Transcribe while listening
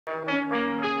My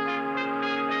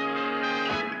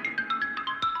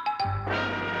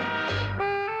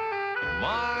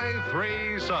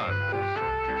Three Sons,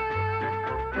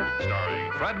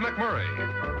 starring Fred MacMurray.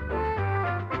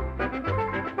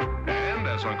 And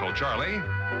as Uncle Charlie,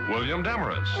 William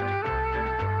Demarest.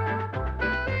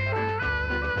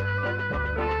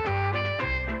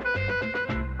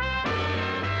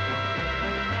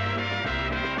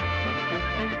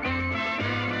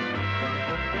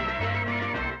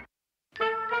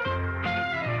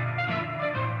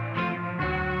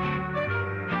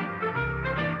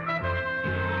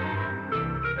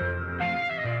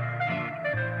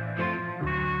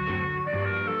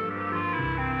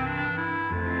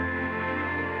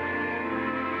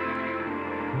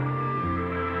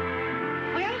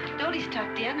 Dodie's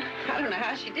tucked in. I don't know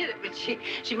how she did it, but she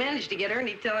managed to get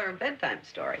Ernie to tell her a bedtime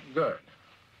story. Good.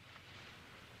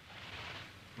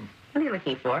 What are you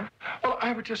looking for? Well,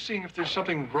 I was just seeing if there's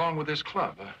something wrong with this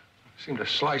club. I seem to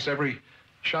slice every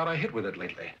shot I hit with it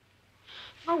lately.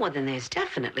 Oh, well, then there's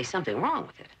definitely something wrong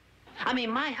with it. I mean,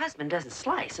 my husband doesn't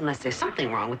slice unless there's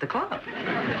something wrong with the club.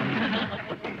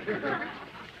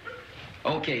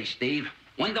 Okay, Steve.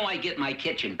 When do I get my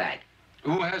kitchen back?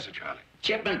 Who has it, Charlie?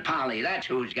 Chip and Polly, that's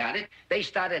who's got it. They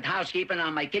started housekeeping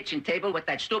on my kitchen table with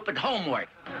that stupid homework.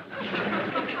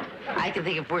 I can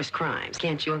think of worse crimes,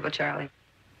 can't you, Uncle Charlie?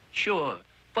 Sure,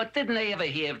 but didn't they ever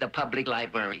hear of the public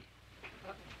library?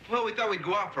 Well, we thought we'd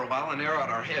go out for a while and air out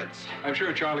our heads. I'm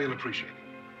sure Charlie will appreciate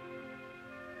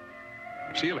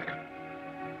it. See you later.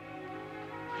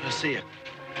 I'll see you.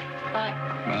 Bye.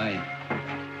 Right.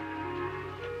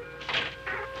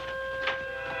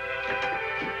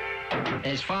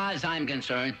 As far as I'm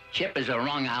concerned, Chip is a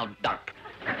wrung-out duck.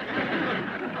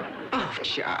 Oh,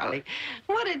 Charlie,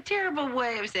 what a terrible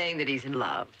way of saying that he's in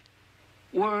love.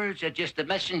 Words are just the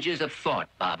messengers of thought,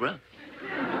 Barbara.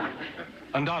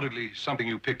 Undoubtedly something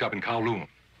you picked up in Kowloon.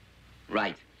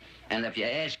 Right. And if you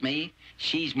ask me,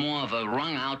 she's more of a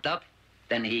wrung-out duck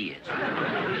than he is.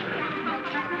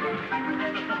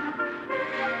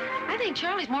 I think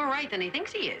Charlie's more right than he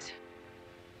thinks he is.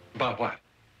 About what?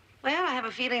 Well, I have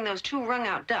a feeling those two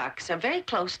wrung-out ducks are very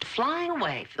close to flying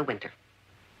away for the winter.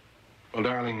 Well,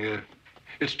 darling,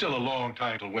 it's still a long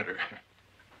time till winter.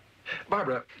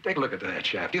 Barbara, take a look at that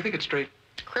shaft. Do you think it's straight?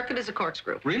 Crooked as a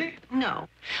corkscrew. Really? No.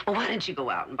 Well, why don't you go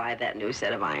out and buy that new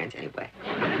set of irons anyway?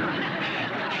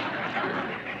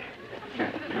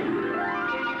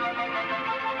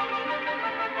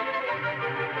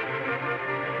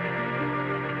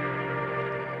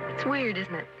 It's weird,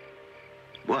 isn't it?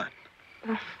 What?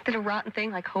 That a rotten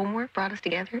thing like homework brought us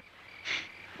together?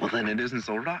 Well, then it isn't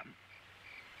so rotten.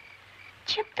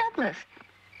 Chip Douglas,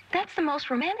 that's the most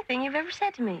romantic thing you've ever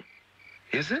said to me.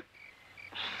 Is it?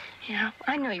 Yeah,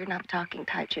 I know you're not the talking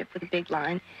type, Chip, with a big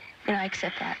line, and I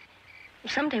accept that.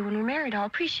 Someday when we're married, I'll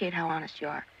appreciate how honest you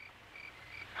are.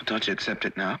 Well, don't you accept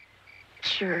it now?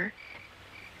 Sure.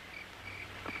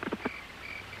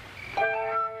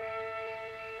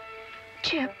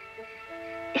 Chip,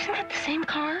 isn't that the same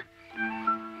car?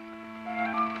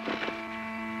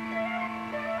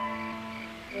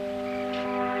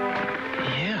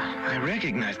 Yeah, I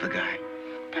recognize the guy.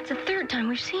 That's the third time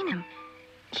we've seen him.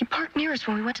 He parked near us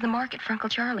when we went to the market for Uncle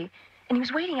Charlie, and he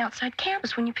was waiting outside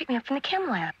campus when you picked me up from the chem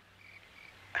lab.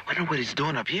 I wonder what he's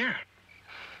doing up here.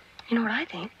 You know what I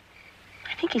think?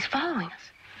 I think he's following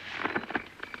us.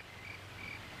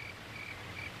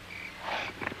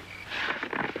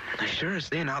 I sure is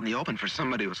staying out in the open for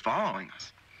somebody who's following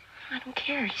us. I don't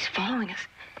care. He's following us.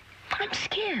 I'm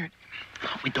scared.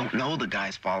 We don't know the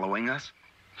guy's following us.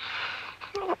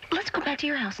 Well, let's go back to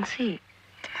your house and see.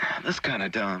 That's kind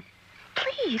of dumb.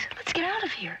 Please, let's get out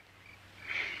of here.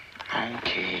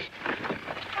 Okay.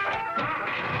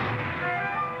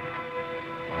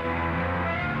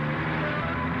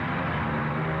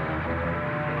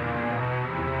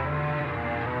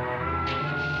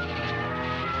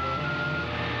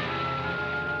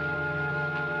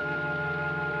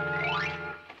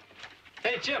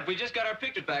 Hey, Chip, we just got our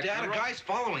pictures back. Dad, a guy's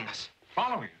following us.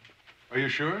 Following you? Are you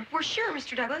sure? We're sure,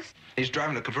 Mr. Douglas. He's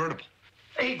driving a convertible.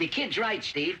 Hey, the kid's right,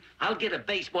 Steve. I'll get a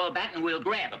baseball bat and we'll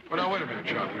grab him. Well, now, wait a minute,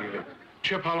 Charlie.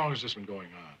 Chip, how long has this been going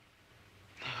on?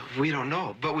 We don't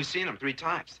know, but we've seen him 3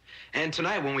 times. And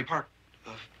tonight, when we parked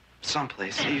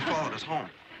someplace, he followed us home.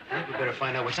 I think we better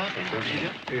find out what's happening, don't you?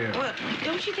 Yeah. Well,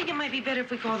 don't you think it might be better if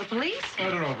we call the police? I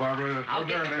don't know, Barbara. I'll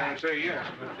get Darren, back. I'd say yes.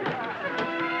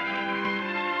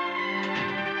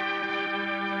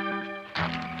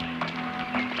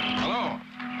 Hello.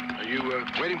 Are you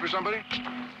waiting for somebody?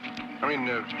 I mean,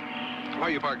 why are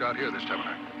you parked out here this time of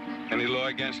night? Any law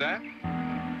against that?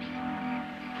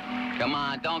 Come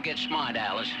on, don't get smart,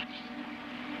 Alice.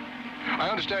 I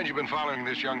understand you've been following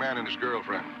this young man and his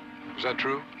girlfriend. Is that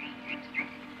true?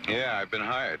 Yeah, I've been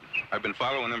hired. I've been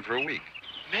following them for a week.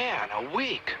 Man, a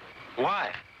week.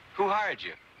 Why? Who hired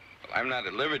you? Well, I'm not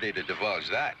at liberty to divulge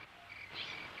that.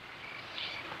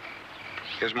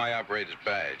 Here's my operator's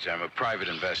badge. I'm a private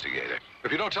investigator.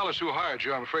 If you don't tell us who hired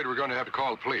you, I'm afraid we're going to have to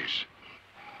call the police.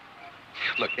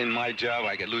 Look, in my job,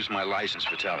 I could lose my license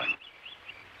for telling.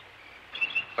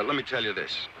 But let me tell you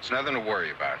this. It's nothing to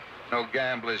worry about. No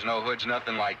gamblers, no hoods,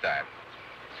 nothing like that.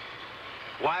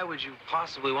 Why would you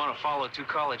possibly want to follow two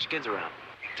college kids around?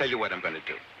 Tell you what I'm going to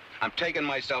do. I'm taking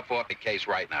myself off the case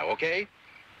right now, okay?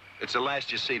 It's the last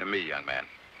you see to me, young man.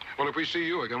 Well, if we see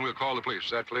you again, we'll call the police.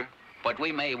 Is that clear? But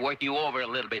we may work you over a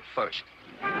little bit first.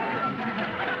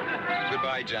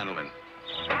 Goodbye, gentlemen.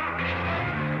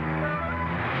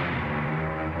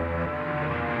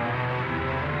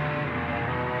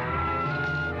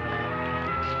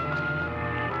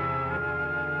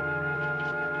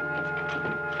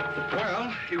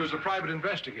 Well, he was a private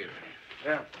investigator.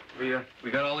 Yeah, we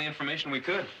got all the information we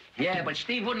could. Yeah, but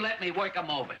Steve wouldn't let me work him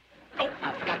over. Oh,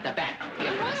 I forgot the bat.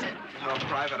 What was it? A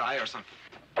private eye or something.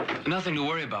 Nothing to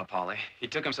worry about, Polly. He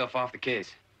took himself off the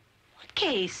case. What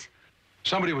case?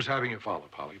 Somebody was having you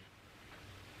followed, Polly.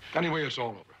 Anyway, it's all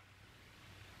over.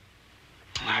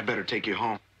 I better take you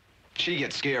home. She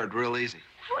gets scared real easy.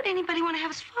 Why would anybody want to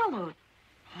have us followed?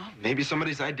 Well, maybe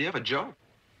somebody's idea of a joke.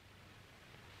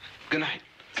 Good night.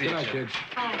 Good night, kids.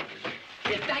 Bye.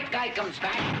 If that guy comes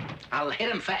back, I'll hit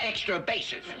him for extra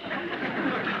bases.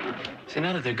 See,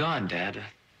 now that they're gone, Dad, what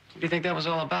do you think that was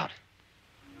all about?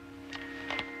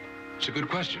 It's a good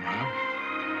question, Rob.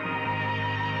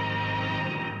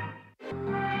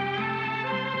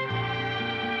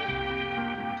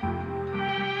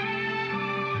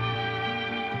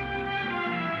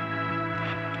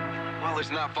 Well,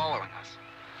 he's not following us.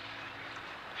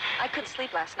 I couldn't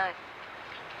sleep last night.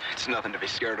 It's nothing to be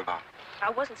scared about. I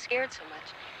wasn't scared so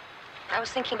much. I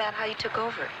was thinking about how you took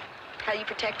over, how you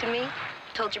protected me,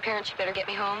 told your parents you better get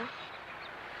me home.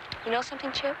 You know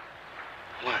something, Chip?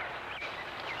 What?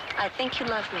 I think you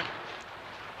love me.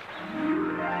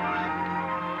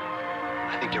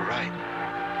 I think you're right.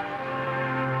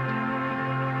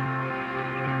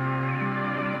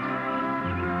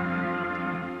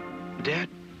 Dad,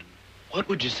 what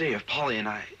would you say if Polly and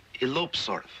I eloped,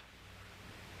 sort of?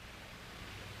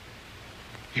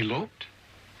 Eloped?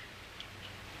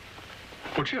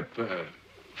 Well, Chip,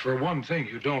 for one thing,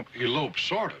 you don't elope,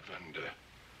 sort of. And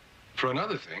for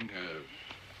another thing,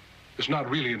 it's not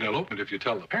really an elopement if you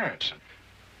tell the parents.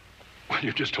 Well,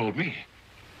 you just told me.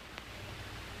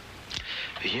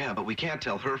 Yeah, but we can't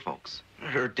tell her folks.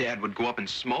 Her dad would go up and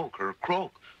smoke or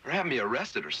croak or have me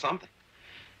arrested or something.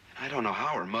 I don't know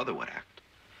how her mother would act.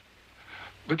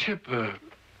 But, Chip, an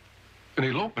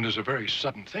elopement is a very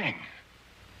sudden thing.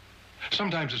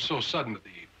 Sometimes it's so sudden that the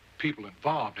people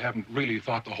involved haven't really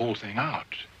thought the whole thing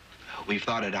out. We've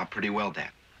thought it out pretty well,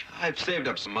 Dad. I've saved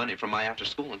up some money from my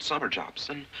after-school and summer jobs,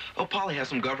 and, oh, Polly has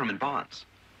some government bonds.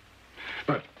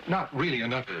 But not really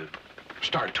enough to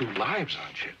start two lives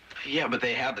on, Chip. Yeah, but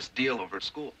they have this deal over at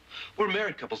school. We're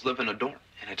married couples live in a dorm,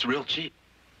 and it's real cheap.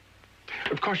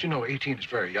 Of course, you know, 18 is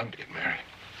very young to get married.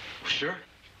 Well, sure.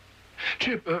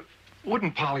 Chip,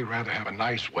 wouldn't Polly rather have a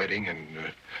nice wedding in,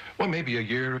 well, maybe a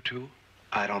year or two?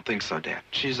 I don't think so, Dad.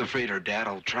 She's afraid her dad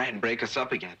will try and break us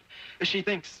up again. She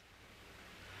thinks,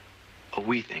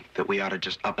 we think that we ought to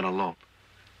just up and elope.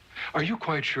 Are you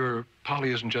quite sure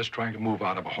Polly isn't just trying to move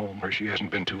out of a home where she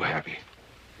hasn't been too happy?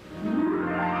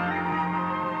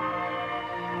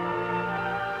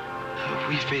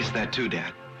 We face that too,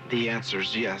 Dad. The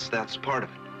answer's yes, that's part of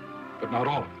it. But not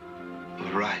all of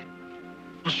it. Right.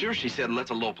 Well, sure, she said let's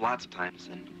elope lots of times,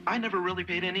 and I never really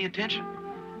paid any attention.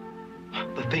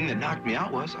 The thing that knocked me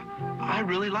out was I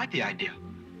really liked the idea.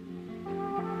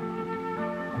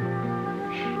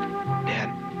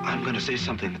 Dad, I'm going to say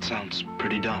something that sounds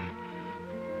pretty dumb.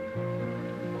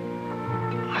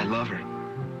 I love her.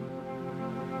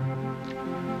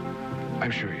 I'm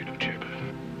sure you do, Chip.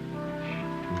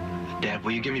 Dad,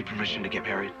 will you give me permission to get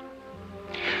married?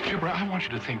 Chip, I want you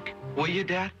to think. Will you,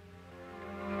 Dad?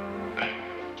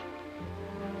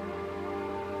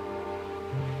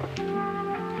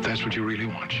 If that's what you really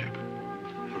want, Chip.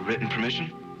 Written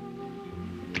permission?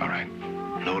 All right.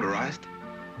 Notarized?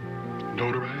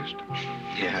 Notarized?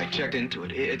 Yeah, I checked into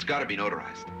it. It's got to be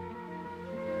notarized.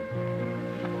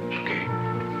 Okay.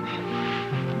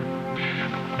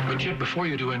 But, Chip, before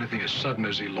you do anything as sudden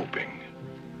as eloping,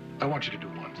 I want you to do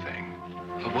one thing.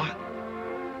 What?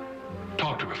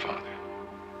 Talk to her father.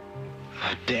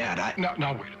 Dad, Now,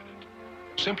 wait a minute.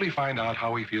 Simply find out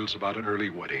how he feels about an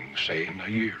early wedding, say in a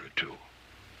year or two.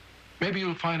 Maybe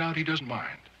you'll find out he doesn't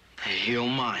mind. He'll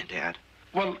mind, Dad.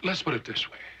 Well, let's put it this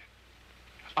way.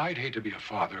 I'd hate to be a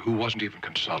father who wasn't even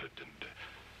consulted and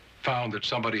found that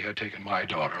somebody had taken my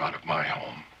daughter out of my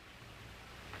home.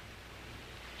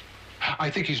 I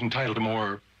think he's entitled to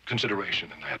more consideration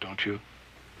than that, don't you?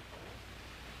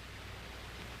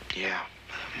 Yeah,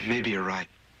 maybe you're right.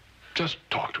 Just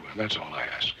talk to him, that's all I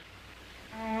ask.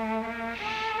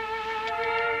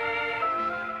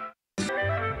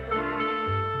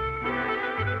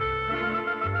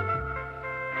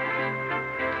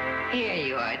 Here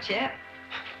you are, Chip.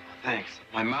 Thanks.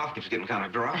 My mouth keeps getting kind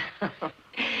of dry.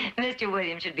 Mr.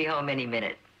 Williams should be home any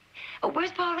minute. Oh,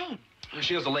 where's Pauline?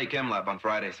 She has a late chem lab on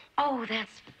Fridays. Oh,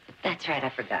 that's right, I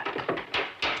forgot.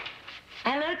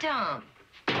 Hello, Tom.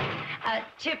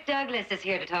 Chip Douglas is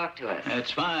here to talk to us.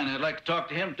 That's fine. I'd like to talk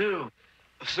to him, too.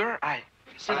 Sir,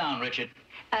 Sit down, Richard.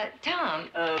 Tom.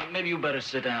 Maybe you better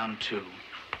sit down, too.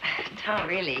 Tom,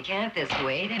 really, can't this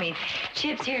wait? I mean,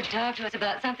 Chip's here to talk to us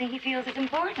about something he feels is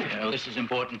important. Yeah, well, this is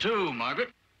important, too, Margaret.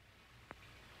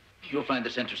 You'll find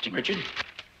this interesting, Richard.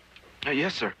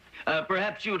 Yes, sir.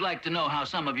 Perhaps you'd like to know how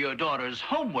some of your daughter's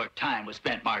homework time was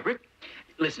spent, Margaret.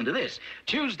 Listen to this.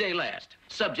 Tuesday last,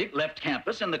 subject left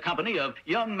campus in the company of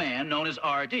young man known as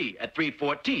R.D. at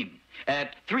 3:14.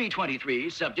 At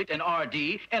 3:23, subject and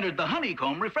R.D. entered the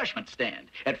Honeycomb refreshment stand.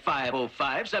 At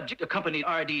 5:05, subject accompanied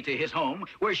R.D. to his home,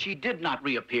 where she did not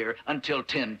reappear until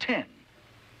 10:10.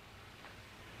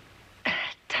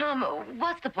 Tom,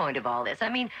 what's the point of all this? I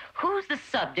mean, who's the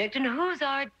subject and who's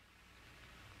our...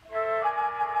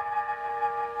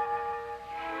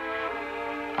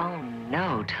 Oh,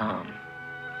 no, Tom.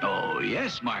 Oh,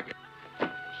 yes, Margaret.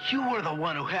 You were the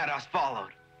one who had us followed.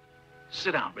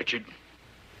 Sit down, Richard.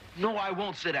 No, I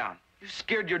won't sit down. You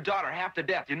scared your daughter half to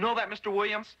death. You know that, Mr.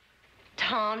 Williams?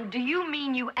 Tom, do you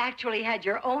mean you actually had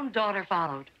your own daughter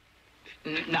followed?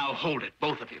 Now, hold it,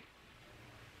 both of you.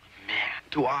 Man,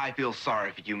 do I feel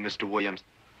sorry for you, Mr. Williams.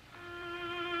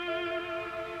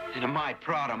 And am I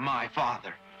proud of my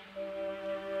father?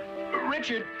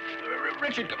 Richard,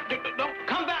 don't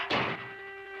come back.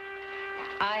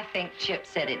 I think Chip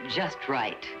said it just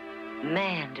right.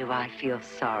 Man, do I feel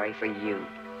sorry for you.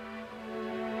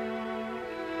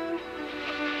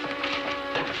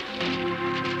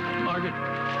 Margaret.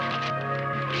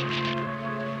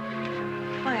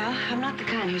 Well, I'm not the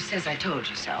kind who says I told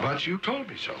you so. But you told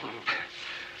me so.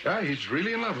 Yeah, he's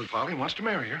really in love with Polly, wants to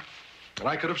marry her. And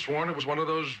I could have sworn it was one of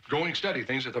those going steady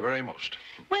things at the very most.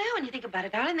 Well, when you think about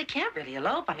it, darling, they can't really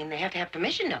elope. I mean, they have to have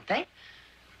permission, don't they?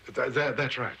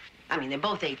 That's right. I mean, they're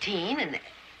both 18, and...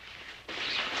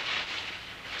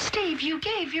 Steve, you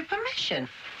gave your permission.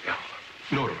 Yeah,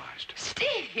 notarized.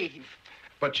 Steve!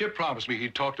 But Chip promised me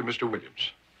he'd talk to Mr.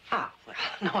 Williams. Oh, well,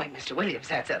 knowing Mr. Williams,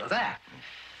 that settles that.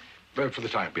 For the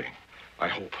time being, I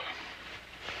hope.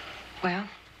 Well,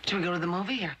 should we go to the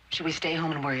movie, or should we stay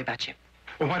home and worry about Chip?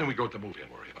 Well, why don't we go to the movie and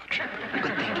worry about Chip?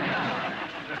 Good thinking.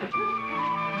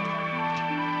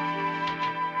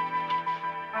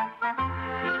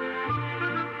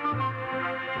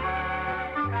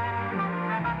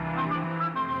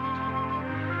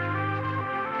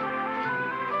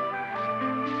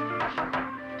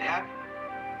 Dad?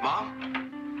 Mom?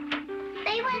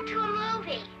 They went to a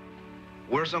movie.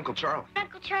 Where's Uncle Charlie?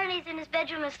 Uncle Charlie's in his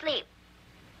bedroom asleep.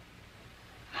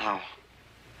 Oh.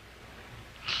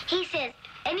 He says,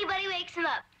 anybody wakes him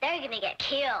up, they're gonna get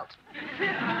killed.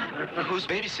 Who's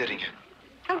babysitting you?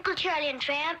 Uncle Charlie and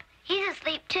Tramp, he's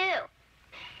asleep too.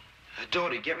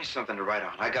 Dodie, get me something to write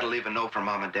on. I gotta leave a note for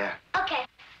Mom and Dad. Okay.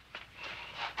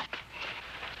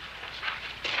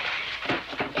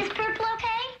 Is Purple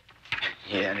okay?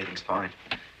 Yeah, anything's fine.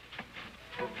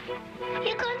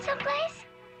 You going someplace?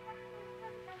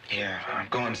 Yeah, I'm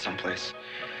going someplace.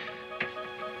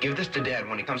 Give this to Dad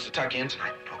when he comes to tuck you in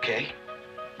tonight, okay?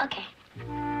 Okay.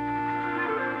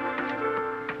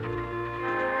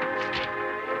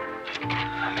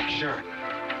 Make sure.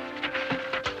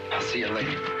 I'll see you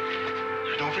later.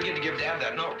 Don't forget to give Dad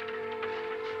that note.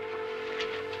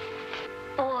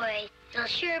 Boy, it'll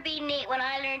sure be neat when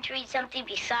I learn to read something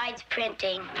besides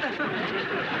printing.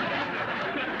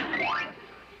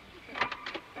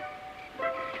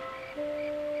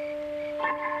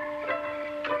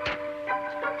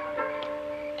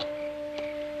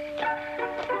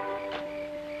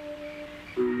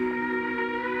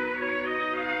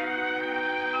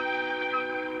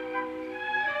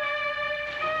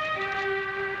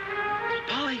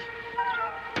 Polly!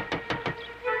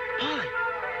 Polly!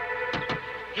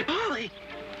 Hey, Polly!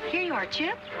 Here you are,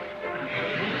 Chip.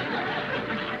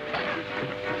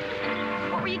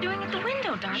 What were you doing at the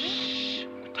window, darling? Shh!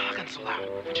 so loud?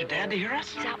 Want your dad to hear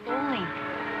us? He's out bowling.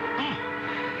 Oh.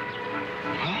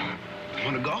 Well, you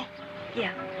want to go?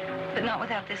 Yeah, but not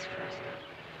without this first.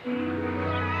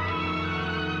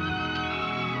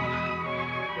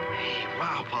 Hey,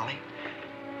 wow, Polly.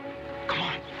 Come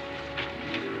on.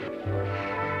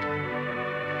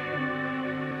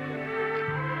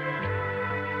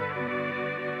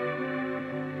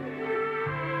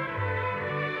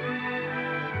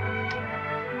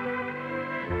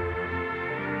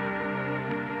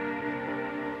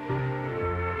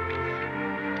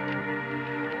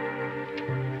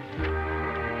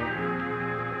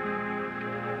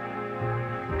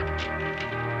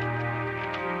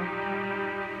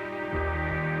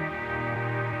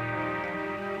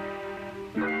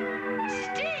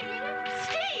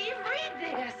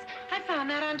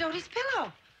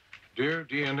 Dear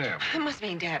D&M. It must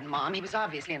mean Dad and Mom. He was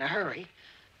obviously in a hurry.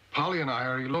 Polly and I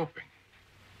are eloping.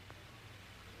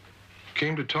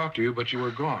 Came to talk to you, but you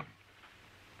were gone.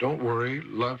 Don't worry.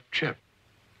 Love, Chip.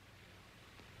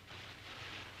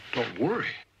 Don't worry.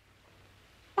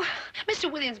 Well,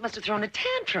 Mr. Williams must have thrown a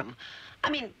tantrum.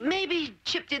 I mean, maybe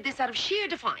Chip did this out of sheer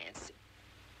defiance.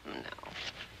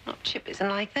 No, Chip isn't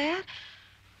like that.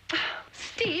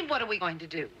 Steve, what are we going to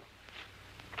do?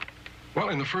 Well,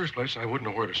 in the first place, I wouldn't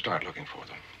know where to start looking for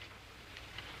them.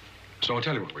 So I'll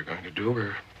tell you what we're going to do.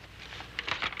 We're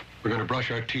going to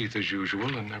brush our teeth as usual,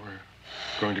 and then we're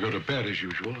going to go to bed as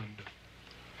usual, and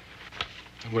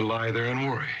we'll lie there and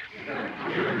worry.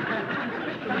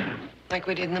 Like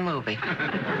we did in the movie.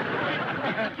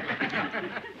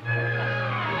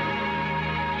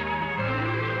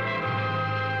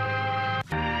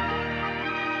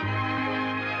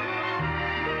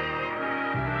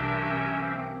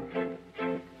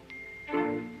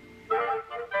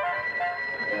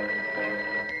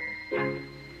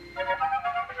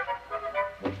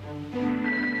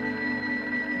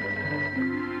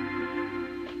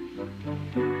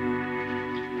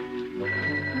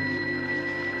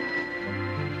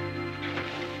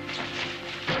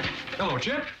 Hello,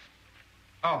 Chip.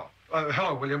 Oh,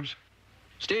 hello, Williams.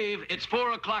 Steve, it's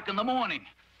 4 o'clock in the morning.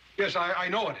 Yes, I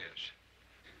know it is.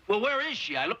 Well, where is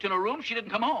she? I looked in her room. She didn't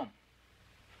come home.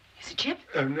 Is it Chip?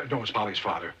 No, it's Polly's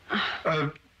father.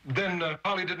 Then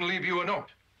Polly didn't leave you a note.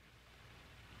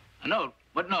 A note?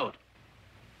 What note?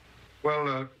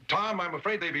 Well, Tom, I'm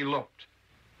afraid they've eloped.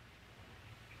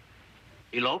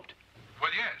 Eloped?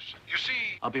 Well, yes. You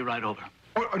see... I'll be right over.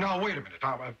 Oh, now, wait a minute,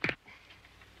 Tom.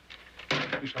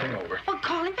 He's coming over. Well,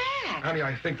 call him back. Honey,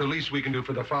 I think the least we can do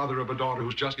for the father of a daughter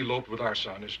who's just eloped with our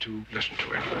son is to listen to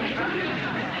him.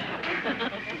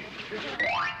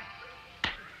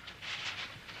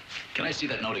 Can I see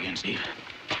that note again, Steve?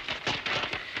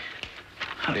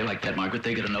 How do you like that, Margaret?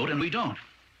 They get a note and we don't.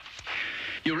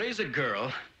 You raise a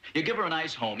girl, you give her a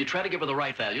nice home, you try to give her the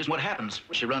right values, and what happens?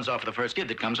 She runs off with the first kid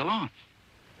that comes along.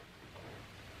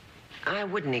 I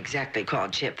wouldn't exactly call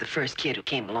Chip the first kid who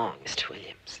came along, Mr.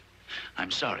 Williams.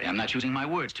 I'm sorry. I'm not choosing my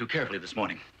words too carefully this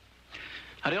morning.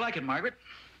 How do you like it, Margaret?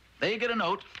 They get a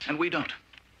note, and we don't.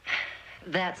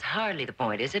 That's hardly the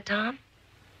point, is it, Tom?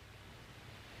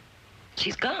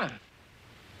 She's gone.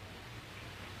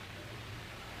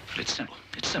 It's simple.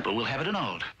 It's simple. We'll have it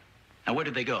annulled. Now, where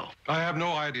did they go? I have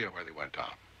no idea where they went,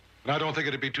 Tom. And I don't think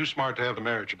it'd be too smart to have the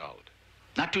marriage annulled.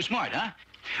 Not too smart, huh?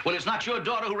 Well, it's not your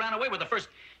daughter who ran away with the first...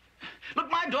 Look,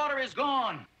 my daughter is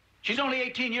gone. She's only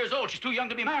 18 years old. She's too young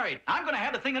to be married. I'm going to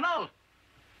have the thing annulled.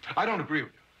 I don't agree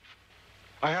with you.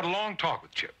 I had a long talk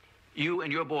with Chip. You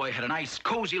and your boy had a nice,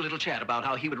 cozy little chat about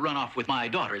how he would run off with my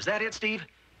daughter. Is that it, Steve?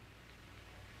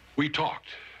 We talked,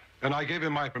 and I gave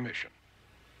him my permission.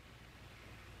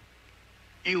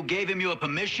 You gave him your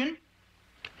permission?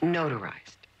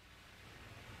 Notarized.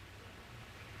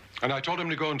 And I told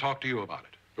him to go and talk to you about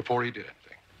it before he did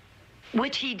anything.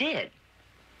 Which he did.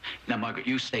 Now, Margaret,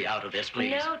 you stay out of this,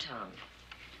 please. No, Tom.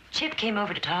 Chip came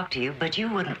over to talk to you, but you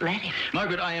wouldn't let him.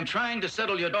 Margaret, I am trying to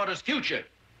settle your daughter's future.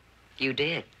 You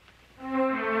did.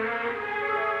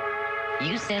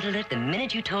 You settled it the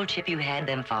minute you told Chip you had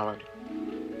them followed.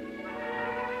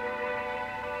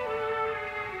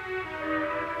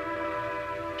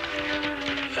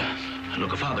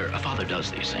 Look, a father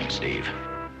does these things, Steve.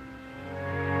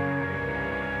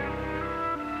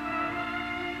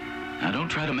 Now, don't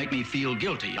try to make me feel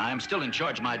guilty. I am still in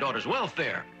charge of my daughter's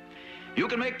welfare. You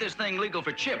can make this thing legal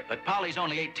for Chip, but Polly's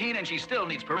only 18 and she still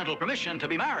needs parental permission to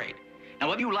be married. Now,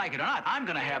 whether you like it or not, I'm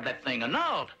going to have that thing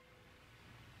annulled.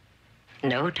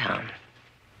 No, Tom.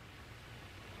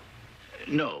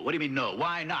 No. What do you mean, no?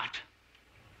 Why not?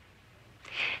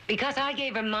 Because I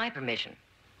gave her my permission.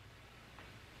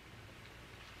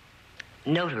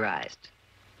 Notarized.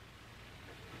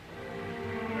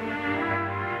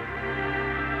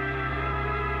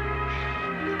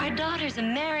 Your daughter's a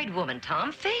married woman,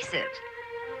 Tom. Face it.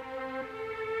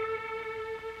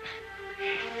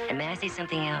 And may I say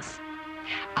something else?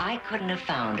 I couldn't have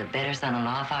found a better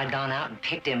son-in-law if I'd gone out and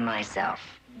picked him myself.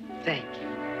 Thank you.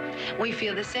 We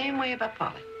feel the same way about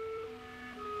Polly.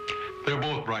 They're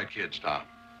both bright kids, Tom.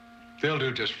 They'll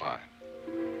do just fine.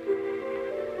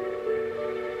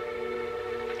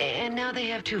 And now they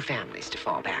have 2 families to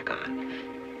fall back on.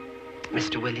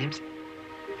 Mr. Williams.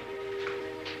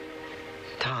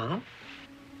 Tom.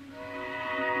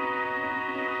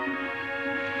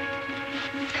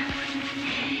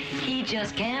 He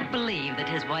just can't believe that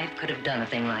his wife could have done a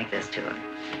thing like this to him.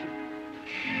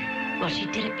 Well, she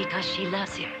did it because she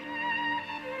loves him.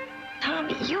 Tom,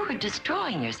 you were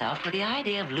destroying yourself with the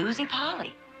idea of losing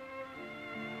Polly.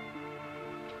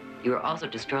 You were also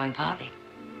destroying Polly.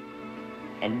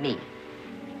 And me.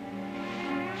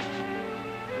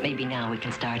 Maybe now we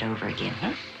can start over again,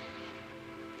 huh?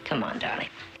 Come on, darling.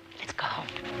 Let's go home.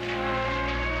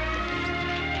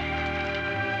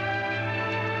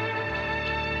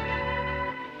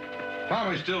 Tom,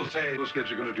 I still say those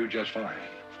kids are going to do just fine.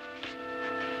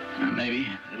 Maybe.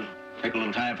 It'll take a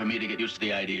little time for me to get used to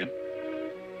the idea.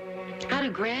 How do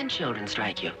grandchildren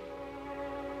strike you?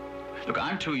 Look,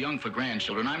 I'm too young for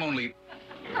grandchildren. I'm only...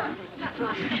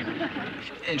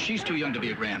 And she's too young to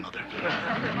be a grandmother.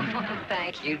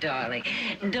 Thank you, darling.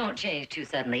 Don't change too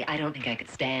suddenly. I don't think I could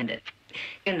stand it.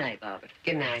 Good night, Barbara.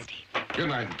 Good night. Steve. Good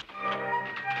night.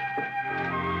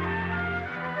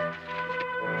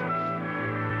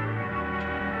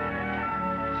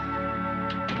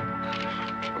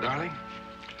 Well, darling,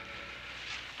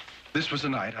 this was a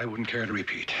night I wouldn't care to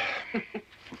repeat.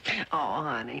 Oh,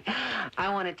 honey, I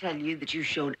want to tell you that you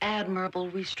showed admirable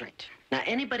restraint. Now,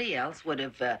 anybody else would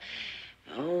have,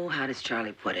 oh, how does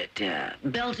Charlie put it?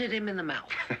 Belted him in the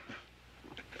mouth.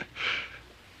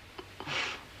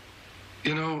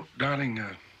 You know, darling,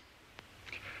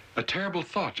 a terrible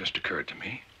thought just occurred to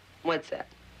me. What's that?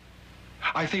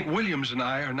 I think Williams and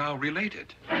I are now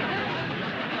related.